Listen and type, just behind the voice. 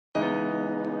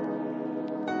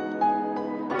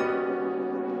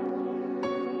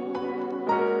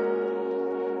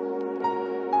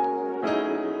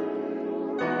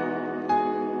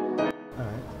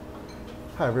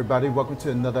Hi everybody, welcome to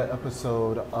another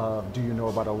episode of Do You Know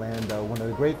About Orlando. One of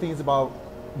the great things about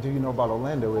Do You Know About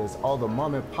Orlando is all the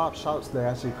mom and pop shops that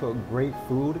actually cook great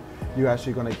food. You're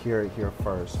actually going to hear it here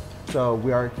first. So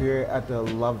we are here at the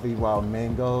lovely Wild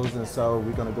Mangoes, and so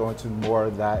we're going to go into more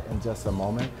of that in just a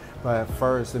moment. But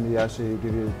first, let me actually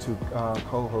give you the two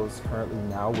co-hosts currently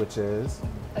now, which is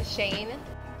Shane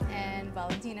and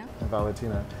Valentina.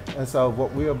 And so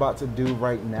what we're about to do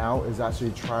right now is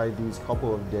actually try these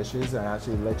couple of dishes and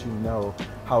actually let you know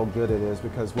how good it is,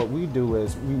 because what we do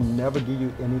is we never give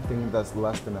you anything that's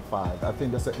less than a 5. I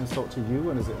think that's an insult to you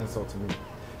and it's an insult to me.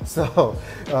 So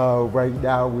right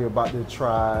now we're about to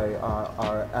try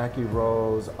our Ackee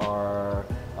rolls, our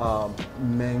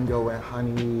mango and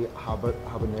honey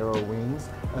habanero wings,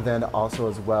 and then also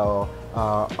as well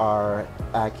our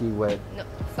Ackee with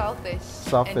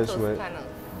saltfish with,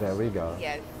 there we go.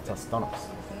 Yes. Tostones.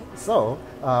 So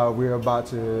we're about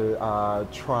to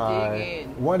try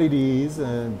one of these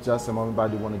in just a moment, but I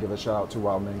do want to give a shout out to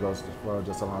Wild Mangoes for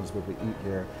just allowing us to be able to eat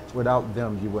here. Without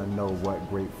them, you wouldn't know what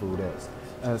great food is.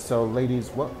 And so ladies,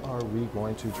 what are we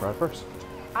going to try first?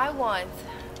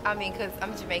 Because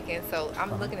I'm Jamaican, so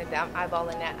I'm looking at that, I'm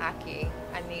eyeballing that Ackee.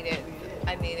 I need it.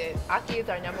 Ackee is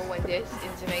our #1 dish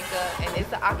in Jamaica, and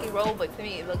it's an Ackee roll, but to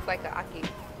me it looks like an Ackee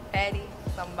patty,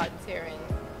 so I'm about to tear in.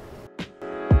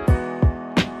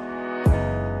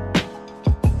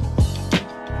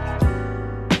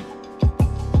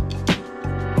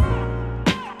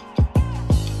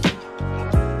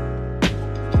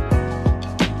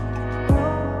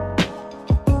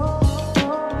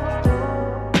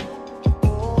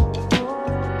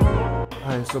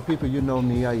 So people, you know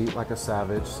me, I eat like a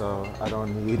savage, so I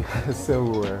don't need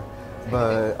silverware.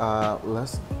 But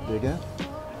let's dig in.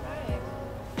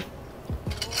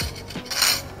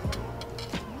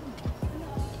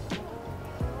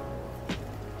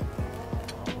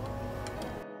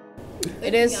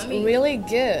 It is really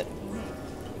good.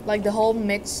 Like the whole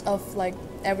mix of like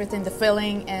everything, the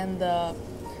filling and the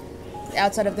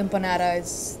outside of the empanada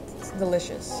is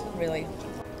delicious, really.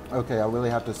 Okay, I really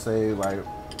have to say, like,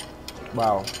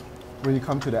 wow, when you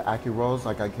come to the Ackee rolls,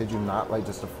 like I kid you not, like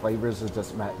just the flavors is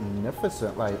just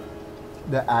magnificent. Like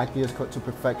the Ackee is cooked to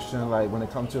perfection. Like when it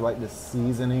comes to like the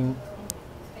seasoning,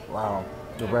 wow,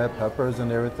 the red peppers and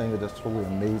everything are just totally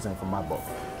amazing for my book.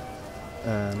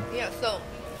 And yeah, so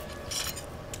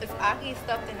it's Ackee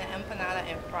stuffed in the empanada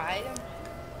and fried.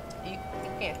 You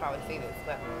can't probably see this,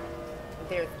 but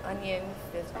there's onions,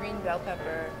 there's green bell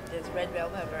pepper, there's red bell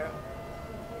pepper.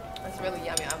 It's really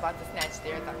yummy. I'm about to snatch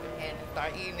theirs off your hand and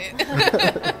start eating it.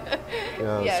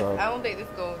 Yes, so I don't think this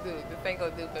ain't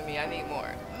gonna do for me. I need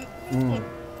more.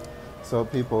 So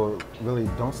people, really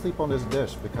don't sleep on this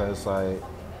dish, because like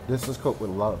this is cooked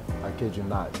with love. I kid you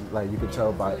not. Like you can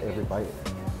tell by every bite.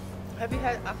 Have you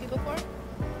had Ackee before?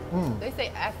 They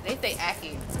say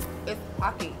Ackee. It's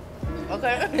Ackee.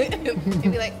 Okay. It'd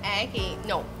be like Ackee.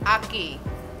 No, Ackee.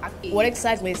 Ackee. What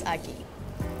exactly is Ackee?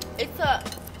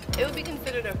 It would be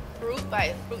considered a fruit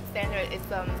by fruit standard. It's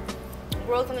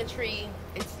grows on a tree.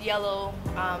 It's yellow.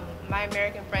 My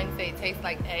American friends say it tastes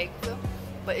like eggs,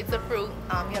 but it's a fruit.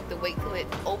 You have to wait till it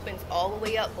opens all the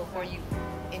way up before you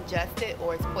ingest it,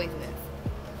 or it's poisonous.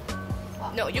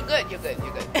 No, you're good. Okay.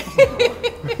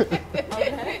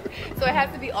 So it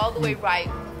has to be all the way ripe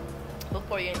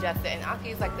before you ingest it. And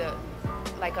Ackee is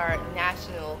like our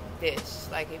national dish.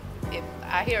 Like if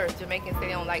I hear Jamaicans say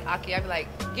they don't like Ackee, I'd be like,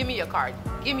 give me your card.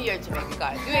 Give me your Jamaican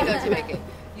card. You ain't no Jamaican.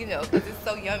 You know, because it's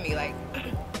so yummy. Like,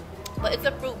 but it's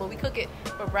a fruit, but we cook it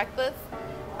for breakfast.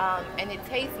 And it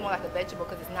tastes more like a vegetable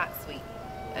because it's not sweet,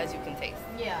 as you can taste.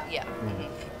 Yeah. Yeah.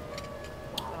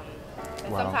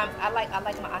 And sometimes I like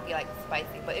my Ackee like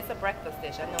spicy, but it's a breakfast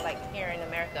dish. I know like here in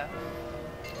America,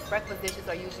 breakfast dishes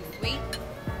are usually sweet.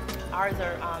 Ours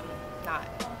are not,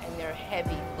 and they're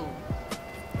heavy food.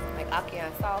 Like Ackee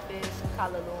on saltfish,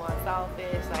 kalaloo on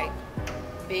saltfish, like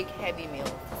big heavy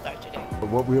meals to start your day.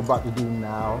 What we're about to do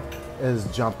now is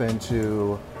jump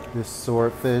into this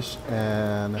swordfish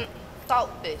and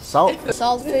saltfish.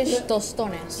 Saltfish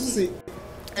tostones. See.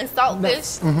 And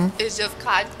saltfish is just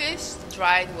codfish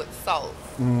dried with salt.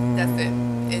 That's it.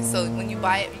 And so when you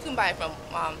buy it, you can buy it from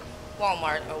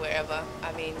Walmart or wherever.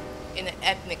 I mean, in an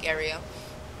ethnic area.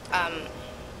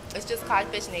 It's just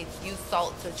codfish, and they use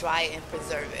salt to dry it and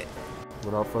preserve it.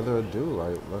 Without further ado,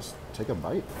 like, let's take a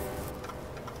bite.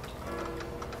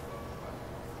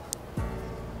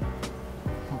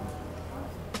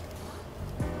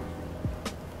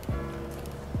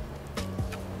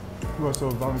 Well, so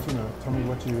Valentina, tell me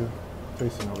what you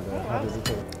facing over there. How does it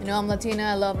taste? You know, I'm Latina.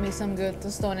 I love me some good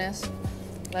tostones.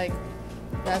 Like,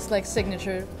 that's like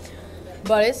signature.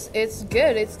 But it's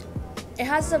good. it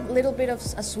has a little bit of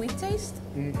a sweet taste.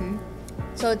 Mm-hmm.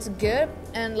 So it's good.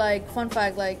 And like fun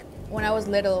fact, like when I was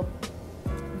little,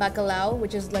 bacalao,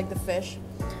 which is like the fish,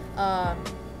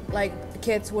 like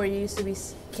kids were used to be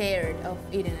scared of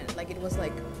eating it. Like it was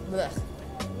like, blech.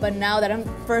 But now that I'm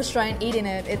first trying eating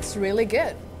it, it's really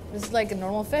good. It's like a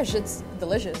normal fish. It's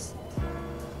delicious.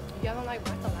 Y'all don't like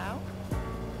bacalao?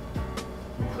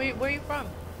 Where are you from?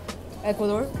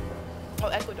 Ecuador. Oh,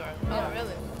 Ecuador. Yeah. Oh,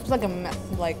 really? It's like a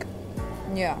meth, like,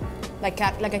 yeah, like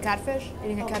a catfish.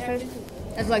 Eating a catfish.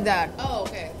 It's like that. Oh,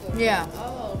 okay. So Yeah.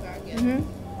 Oh, okay. I get it.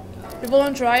 Mm-hmm. People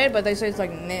don't try it, but they say it's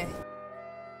like meh.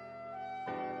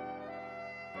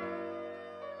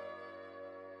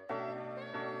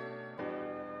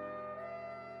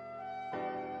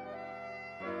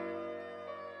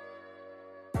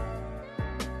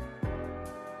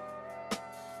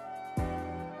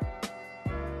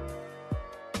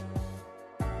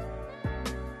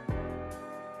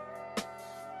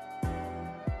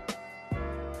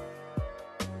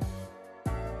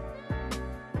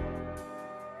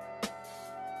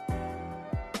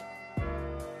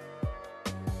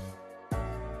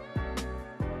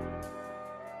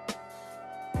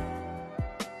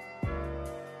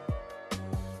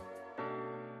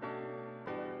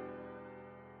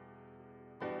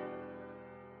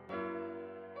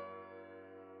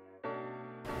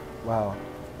 Wow.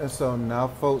 And so now,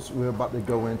 folks, we're about to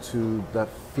go into the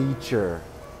feature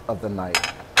of the night.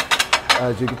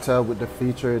 As you can tell with the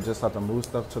feature, you just have to move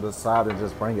stuff to the side and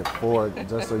just bring it forward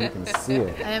just so you can see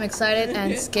it. I am excited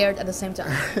and scared at the same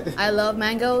time. I love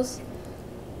mangoes,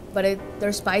 but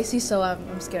they're spicy, so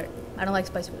I'm scared. I don't like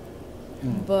spicy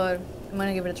food, but I'm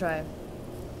gonna give it a try.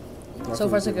 So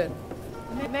far, so good.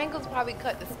 Mangoes probably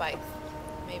cut the spice.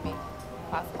 Maybe.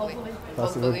 Possibly.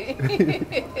 Possibly.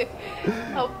 Hopefully.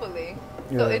 Hopefully.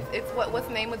 So Yeah. it's what's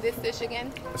the name of this dish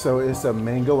again? So it's a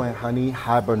mango and honey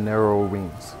habanero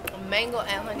wings. Mango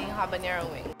and honey habanero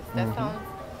wings. That sounds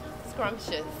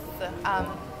scrumptious.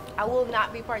 I will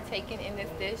not be partaking in this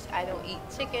dish. I don't eat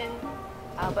chicken,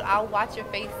 but I'll watch your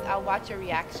face. I'll watch your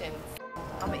reactions.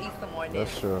 I'm gonna eat some more of this.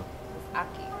 That's true.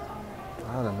 Aki.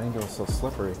 Ah, the mango is so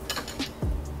slippery.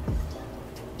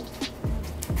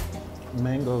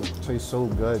 Mango tastes so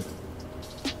good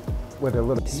with a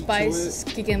little heat Spice to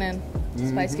it, kicking in.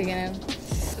 Spice kicking in.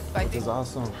 It's which spicy. is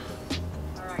awesome.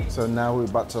 So now we're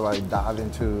about to like dive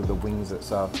into the wings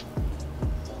itself.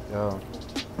 Yo,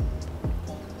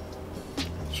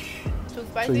 Too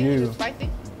spicy? you- Too spicy?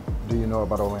 do you know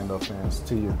about Orlando fans?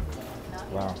 To you?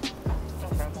 Wow.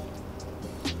 Okay.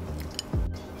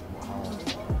 Wow.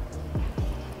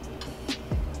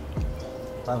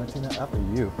 Valentina, after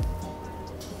you.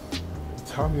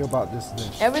 Tell me about this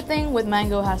dish. Everything with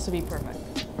mango has to be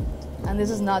perfect, and this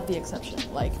is not the exception.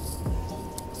 Like,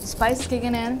 spice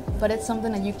kicking in, but it's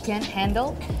something that you can't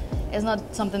handle. It's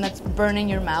not something that's burning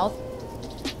your mouth,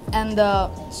 and the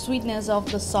sweetness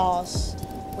of the sauce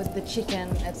with the chicken,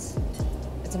 it's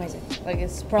amazing. Like,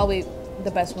 it's probably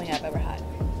the best wing I've ever had.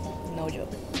 No joke.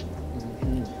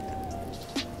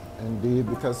 Indeed,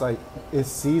 because like it's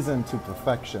seasoned to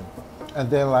perfection. And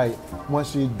then like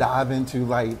once you dive into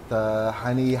like the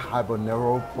honey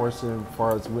habanero portion as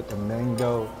far as with the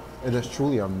mango, it is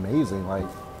truly amazing. Like,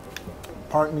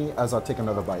 pardon me as I take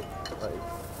another bite. Like,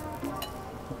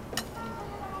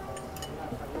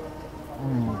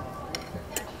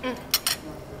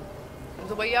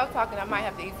 The way y'all talking, I might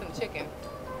have to eat some chicken.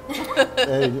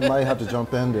 hey, you might have to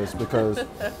jump in this because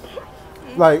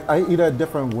like I eat at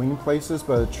different wing places,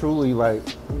 but truly like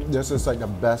this is like the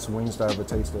best wings that I ever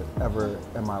tasted ever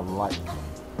in my life.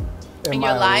 In my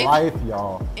your life?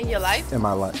 y'all. In your life? In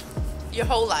my life. Your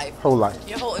whole life? Whole life.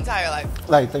 Your whole entire life?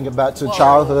 Like thinking back to Whoa.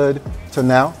 childhood to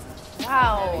now.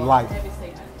 Wow. Life.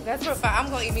 That's for fun. I'm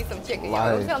going to eat me some chicken.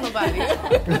 Y'all don't Life. tell nobody.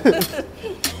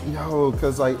 Yo,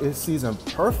 cause like it's seasoned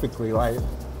perfectly. Like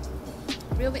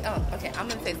Really? Oh, okay. I'm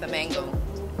going to taste the mango.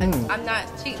 I'm not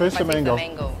cheating Taste if I the mango. taste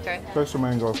the mango, okay? fresh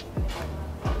mango.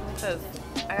 Because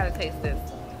I got to taste this.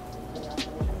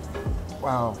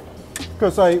 Wow.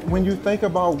 Cause like when you think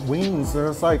about wings,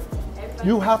 it's like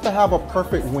you have to have a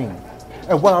perfect wing.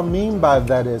 And what I mean by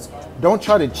that is don't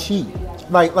try to cheat.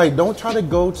 Like don't try to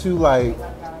go to like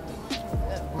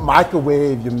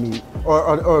microwave your meat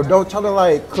or don't try to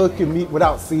like cook your meat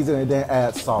without seasoning and then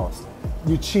add sauce.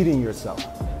 You're cheating yourself.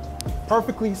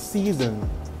 Perfectly season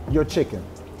your chicken.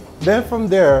 Then from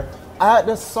there, add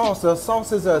the sauce. The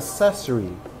sauce is an accessory.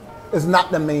 It's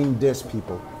not the main dish,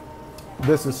 people.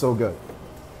 This is so good.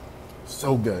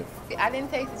 So good. See, I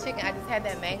didn't taste the chicken. I just had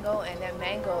that mango, and that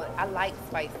mango, I like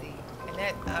spicy. And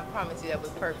that, I promise you, that was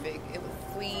perfect. It was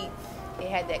sweet. It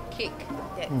had that kick,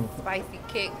 that spicy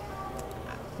kick.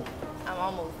 I'm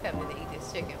almost tempted to eat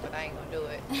this chicken, but I ain't gonna do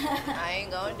it. I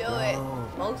ain't gonna do it.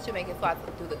 Most Jamaican spots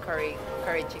do the curry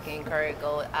chicken, curry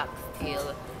goat,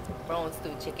 oxtail, bone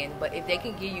stew chicken. But if they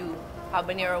can give you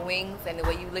habanero wings and the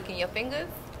way you licking your fingers,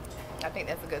 I think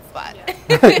that's a good spot.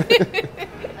 Like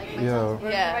my Yeah. tongue's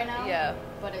burning Yeah, right now. yeah.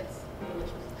 But it's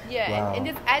delicious. Yeah, Wow. and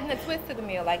just adding a twist to the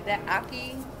meal, like that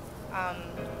aki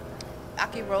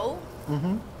roll.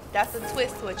 Mm-hmm. That's a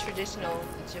twist to a traditional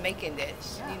Jamaican dish,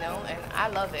 you know, and I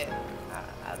love it.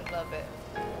 I love it.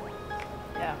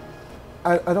 Yeah.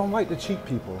 I don't like to cheat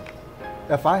people.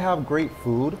 If I have great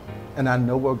food and I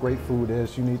know what great food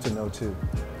is, you need to know too.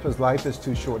 Because life is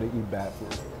too short to eat bad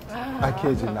food. I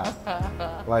kid you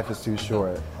not. Life is too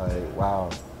short. Like, wow.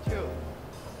 True.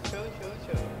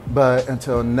 But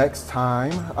until next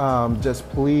time, just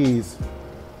please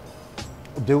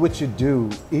do what you do.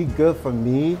 Eat good for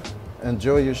me.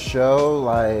 Enjoy your show.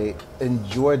 Like,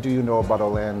 enjoy Do You Know About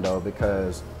Orlando,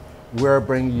 because we're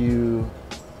bringing you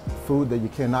food that you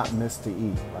cannot miss to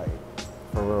eat. Like,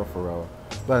 for real, for real.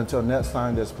 But until next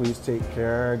time, just please take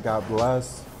care. God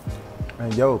bless.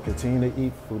 And yo, continue to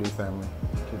eat, foodie family.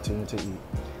 Continue to eat.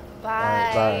 Bye. All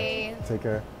right, bye. Take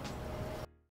care.